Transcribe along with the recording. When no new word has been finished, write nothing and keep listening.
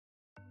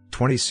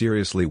20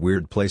 seriously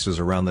weird places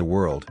around the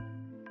world.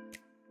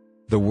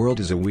 The world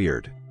is a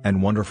weird,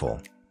 and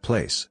wonderful,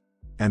 place.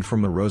 And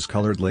from a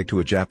rose-colored lake to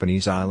a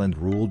Japanese island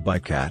ruled by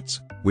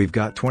cats, we've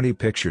got 20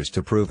 pictures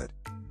to prove it.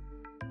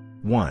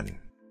 1.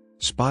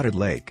 Spotted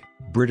Lake,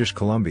 British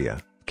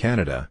Columbia,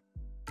 Canada.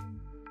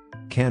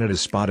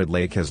 Canada's Spotted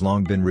Lake has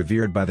long been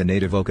revered by the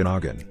native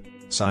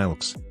Okanagan,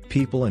 Syilx,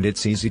 people, and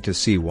it's easy to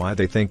see why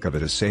they think of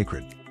it as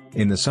sacred.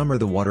 In the summer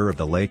the water of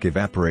the lake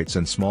evaporates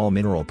and small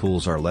mineral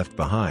pools are left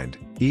behind,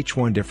 each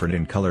one different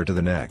in color to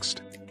the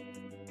next.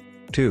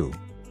 2.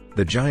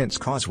 The Giant's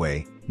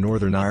Causeway,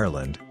 Northern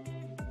Ireland.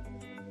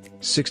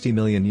 60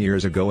 million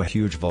years ago a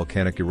huge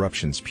volcanic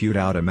eruption spewed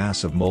out a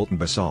mass of molten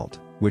basalt,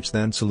 which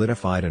then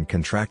solidified and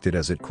contracted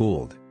as it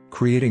cooled,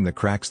 creating the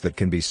cracks that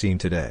can be seen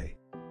today.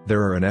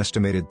 There are an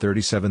estimated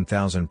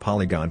 37,000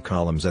 polygon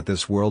columns at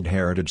this World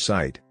Heritage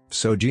Site,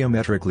 so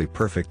geometrically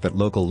perfect that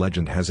local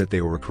legend has it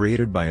they were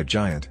created by a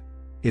giant.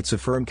 It's a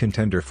firm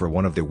contender for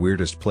one of the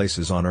weirdest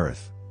places on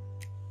Earth.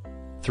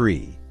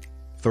 3.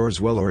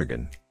 Thorswell,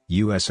 Oregon,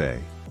 USA.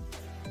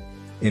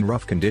 In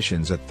rough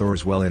conditions at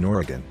Thorswell in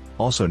Oregon,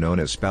 also known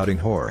as Spouting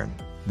Horn,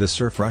 the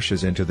surf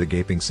rushes into the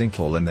gaping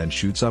sinkhole and then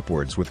shoots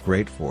upwards with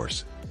great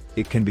force.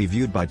 It can be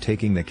viewed by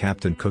taking the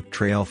Captain Cook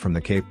Trail from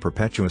the Cape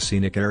Perpetua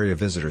Scenic Area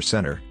Visitor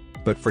Center,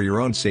 but for your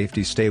own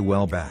safety stay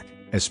well back,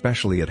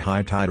 especially at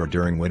high tide or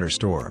during winter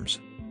storms.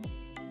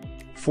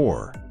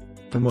 4.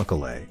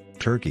 Pamukkale,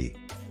 Turkey.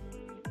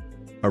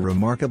 A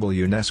remarkable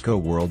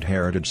UNESCO World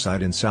Heritage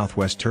Site in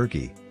southwest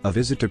Turkey, a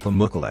visit to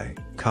Pamukkale,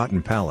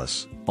 Cotton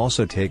Palace,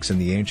 also takes in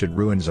the ancient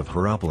ruins of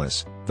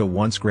Hierapolis, the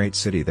once great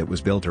city that was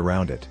built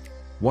around it.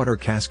 Water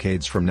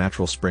cascades from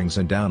natural springs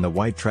and down the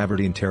white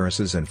travertine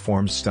terraces and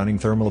forms stunning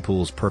thermal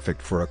pools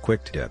perfect for a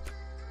quick dip.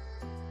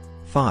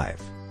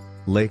 5.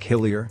 Lake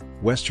Hillier,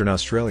 Western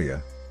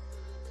Australia.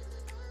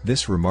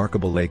 This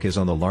remarkable lake is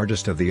on the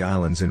largest of the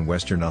islands in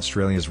Western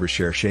Australia's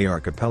Recherche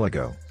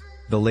archipelago.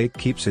 The lake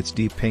keeps its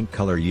deep pink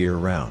color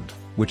year-round,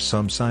 which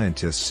some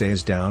scientists say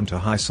is down to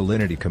high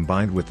salinity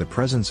combined with the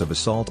presence of a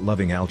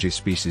salt-loving algae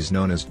species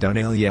known as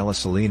Dunaliella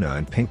salina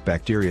and pink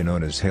bacteria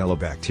known as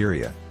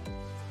halobacteria.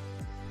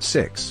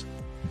 6.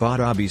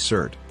 Badabi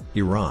Sert,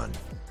 Iran.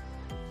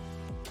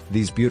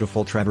 These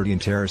beautiful travertine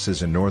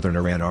terraces in northern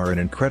Iran are an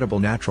incredible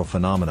natural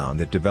phenomenon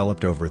that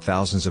developed over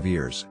thousands of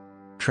years.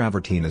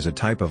 Travertine is a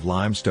type of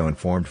limestone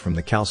formed from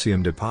the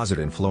calcium deposit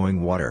in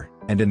flowing water,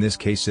 and in this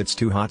case it's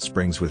two hot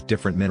springs with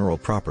different mineral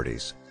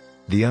properties.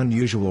 The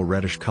unusual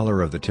reddish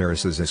color of the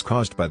terraces is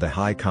caused by the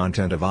high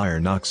content of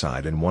iron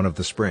oxide in one of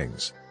the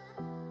springs.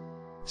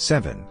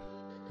 7.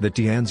 The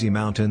Tianzi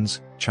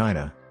Mountains,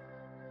 China.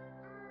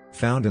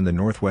 Found in the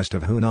northwest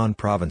of Hunan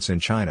province in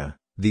China,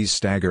 these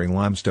staggering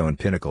limestone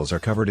pinnacles are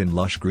covered in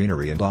lush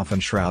greenery and often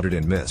shrouded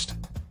in mist.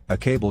 A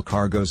cable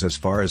car goes as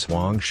far as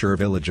Huangshe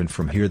village, and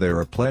from here there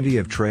are plenty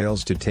of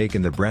trails to take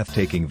in the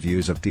breathtaking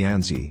views of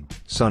Tianzi,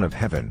 Son of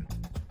Heaven.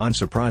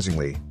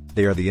 Unsurprisingly,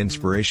 they are the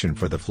inspiration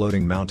for the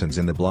floating mountains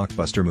in the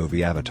blockbuster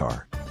movie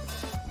Avatar.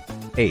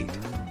 8.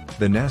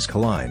 The Nazca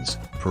Lines,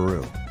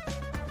 Peru.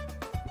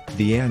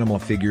 The animal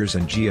figures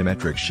and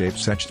geometric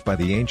shapes etched by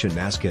the ancient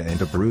Nazca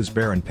into Peru's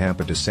barren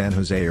Pampa de San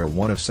Jose are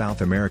one of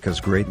South America's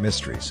great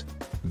mysteries.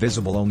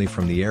 Visible only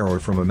from the air or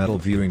from a metal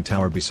viewing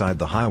tower beside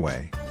the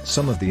highway,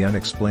 some of the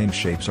unexplained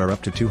shapes are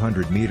up to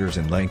 200 meters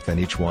in length and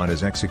each one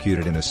is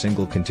executed in a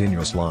single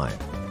continuous line.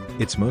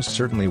 It's most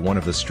certainly one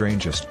of the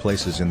strangest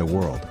places in the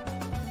world.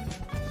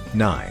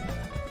 9.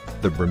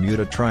 The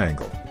Bermuda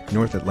Triangle,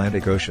 North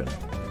Atlantic Ocean.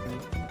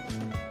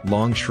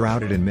 Long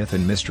shrouded in myth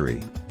and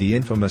mystery, the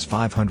infamous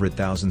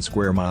 500,000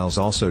 square miles,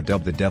 also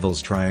dubbed the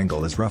Devil's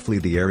Triangle, is roughly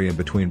the area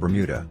between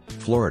Bermuda,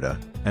 Florida,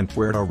 and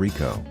Puerto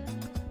Rico.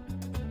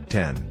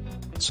 10.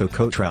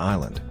 Socotra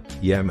Island,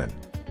 Yemen.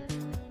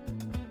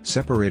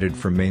 Separated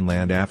from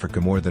mainland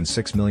Africa more than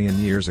 6 million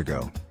years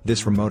ago,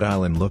 this remote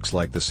island looks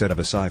like the set of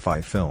a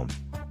sci-fi film.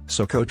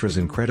 Socotra's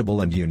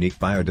incredible and unique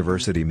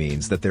biodiversity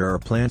means that there are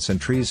plants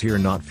and trees here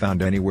not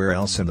found anywhere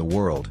else in the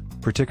world.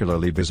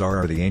 Particularly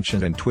bizarre are the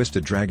ancient and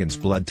twisted dragon's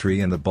blood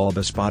tree and the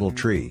bulbous bottle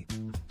tree.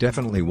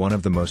 Definitely one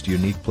of the most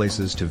unique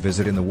places to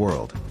visit in the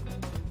world.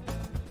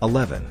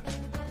 11.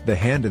 The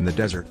Hand in the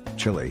Desert,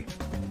 Chile.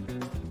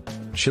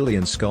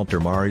 Chilean sculptor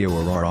Mario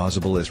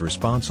Arazabal is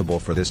responsible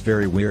for this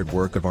very weird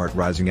work of art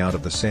rising out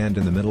of the sand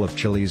in the middle of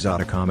Chile's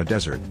Atacama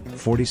Desert,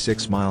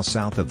 46 miles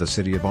south of the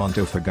city of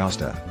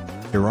Antofagasta.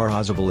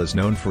 Arazabal is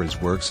known for his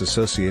works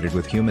associated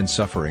with human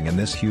suffering, and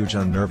this huge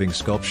unnerving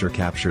sculpture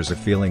captures a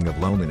feeling of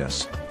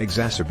loneliness,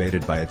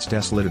 exacerbated by its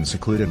desolate and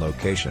secluded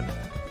location.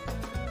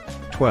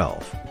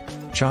 12.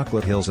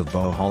 Chocolate Hills of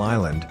Bohol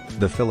Island,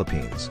 the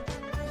Philippines.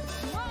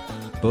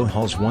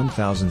 Bohol's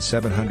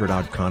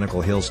 1,700-odd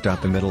conical hills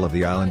dot the middle of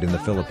the island in the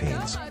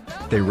Philippines.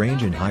 They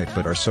range in height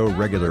but are so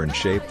irregular in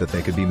shape that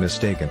they could be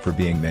mistaken for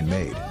being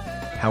man-made.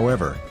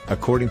 However,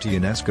 according to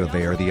UNESCO,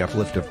 they are the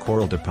uplift of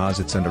coral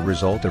deposits and a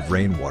result of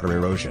rainwater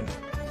erosion.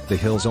 The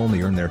hills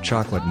only earn their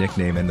chocolate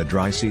nickname in the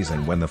dry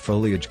season when the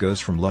foliage goes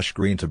from lush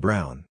green to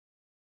brown.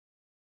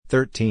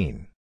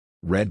 13.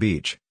 Red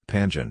Beach,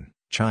 Panjin,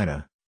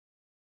 China.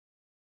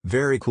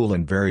 Very cool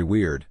and very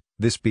weird,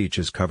 this beach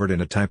is covered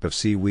in a type of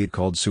seaweed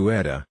called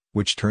sueta,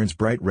 which turns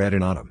bright red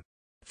in autumn.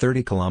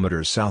 30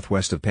 kilometers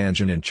southwest of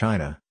Panjin in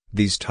China,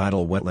 these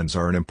tidal wetlands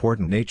are an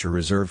important nature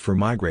reserve for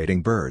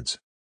migrating birds.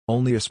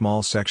 Only a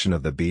small section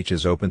of the beach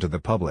is open to the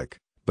public,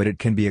 but it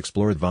can be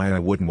explored via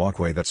a wooden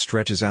walkway that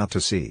stretches out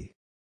to sea.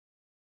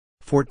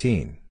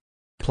 14.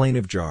 Plain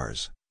of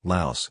Jars,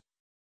 Laos.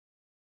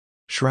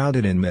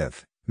 Shrouded in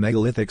myth,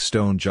 megalithic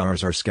stone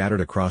jars are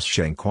scattered across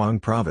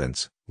Shangquang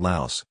Province,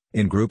 Laos,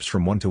 in groups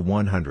from 1 to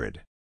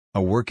 100.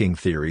 A working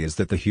theory is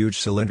that the huge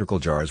cylindrical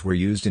jars were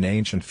used in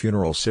ancient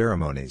funeral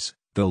ceremonies,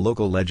 though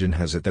local legend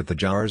has it that the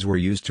jars were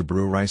used to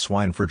brew rice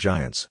wine for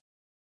giants.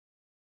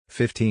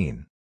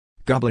 15.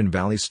 Goblin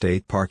Valley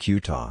State Park,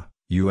 Utah,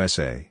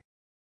 USA.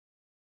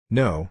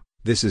 No,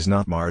 this is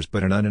not Mars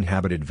but an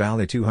uninhabited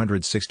valley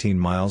 216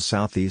 miles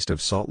southeast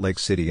of Salt Lake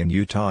City in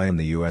Utah in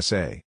the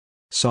USA.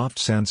 Soft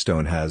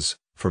sandstone has,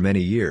 for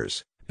many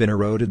years, been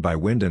eroded by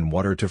wind and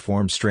water to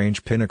form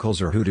strange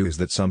pinnacles or hoodoos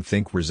that some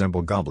think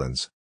resemble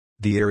goblins.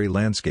 The eerie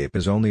landscape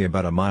is only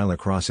about a mile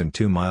across and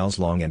 2 miles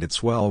long, and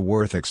it's well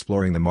worth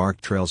exploring the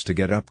marked trails to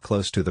get up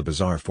close to the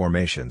bizarre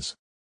formations.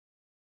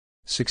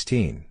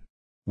 16.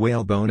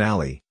 Whalebone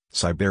Alley,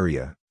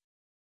 Siberia.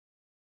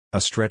 A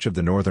stretch of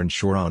the northern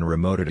shore on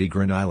remote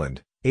Adigran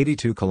Island,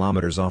 82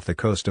 kilometers off the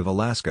coast of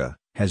Alaska,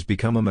 has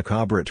become a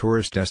macabre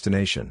tourist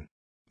destination.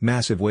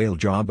 Massive whale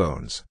jaw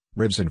bones,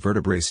 ribs and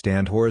vertebrae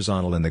stand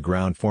horizontal in the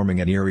ground, forming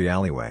an eerie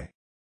alleyway.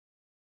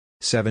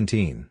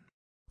 17.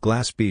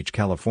 Glass Beach,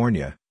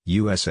 California,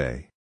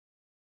 USA.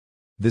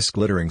 This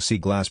glittering sea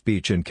glass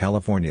beach in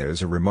California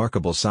is a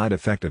remarkable side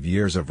effect of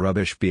years of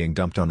rubbish being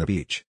dumped on the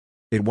beach.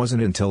 It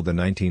wasn't until the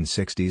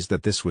 1960s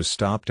that this was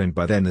stopped, and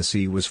by then the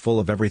sea was full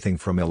of everything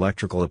from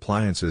electrical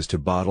appliances to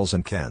bottles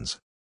and cans.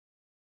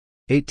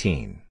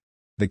 18.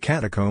 The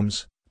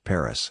Catacombs,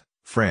 Paris,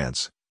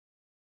 France.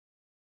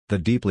 The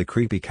deeply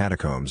creepy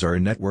catacombs are a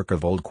network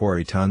of old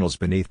quarry tunnels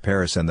beneath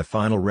Paris and the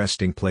final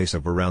resting place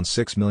of around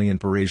 6 million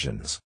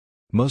Parisians.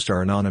 Most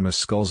are anonymous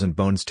skulls and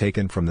bones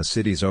taken from the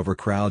city's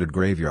overcrowded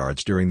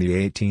graveyards during the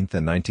 18th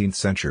and 19th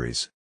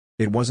centuries.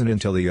 It wasn't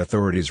until the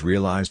authorities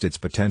realized its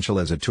potential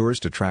as a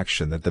tourist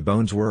attraction that the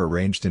bones were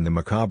arranged in the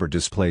macabre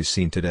displays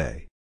seen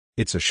today.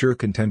 It's a sure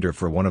contender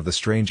for one of the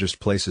strangest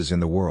places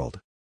in the world.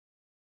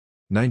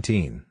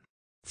 19.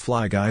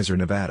 Fly Geyser,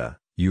 Nevada,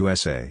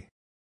 USA.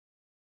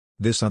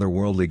 This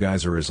otherworldly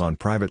geyser is on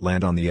private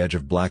land on the edge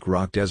of Black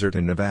Rock Desert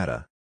in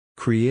Nevada.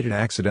 Created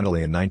accidentally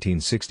in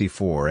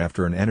 1964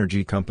 after an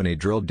energy company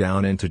drilled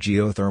down into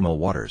geothermal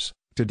waters,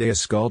 today a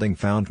scalding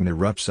fountain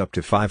erupts up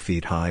to 5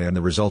 feet high, and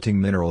the resulting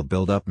mineral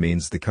buildup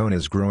means the cone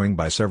is growing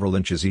by several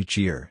inches each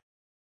year.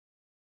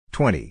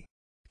 20.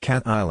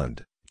 Cat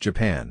Island,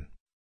 Japan.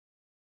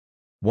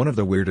 One of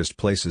the weirdest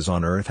places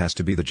on Earth has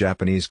to be the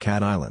Japanese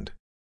Cat Island.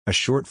 A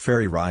short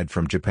ferry ride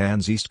from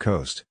Japan's east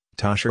coast,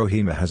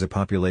 Tashohima has a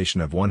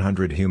population of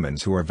 100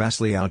 humans who are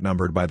vastly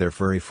outnumbered by their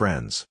furry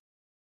friends.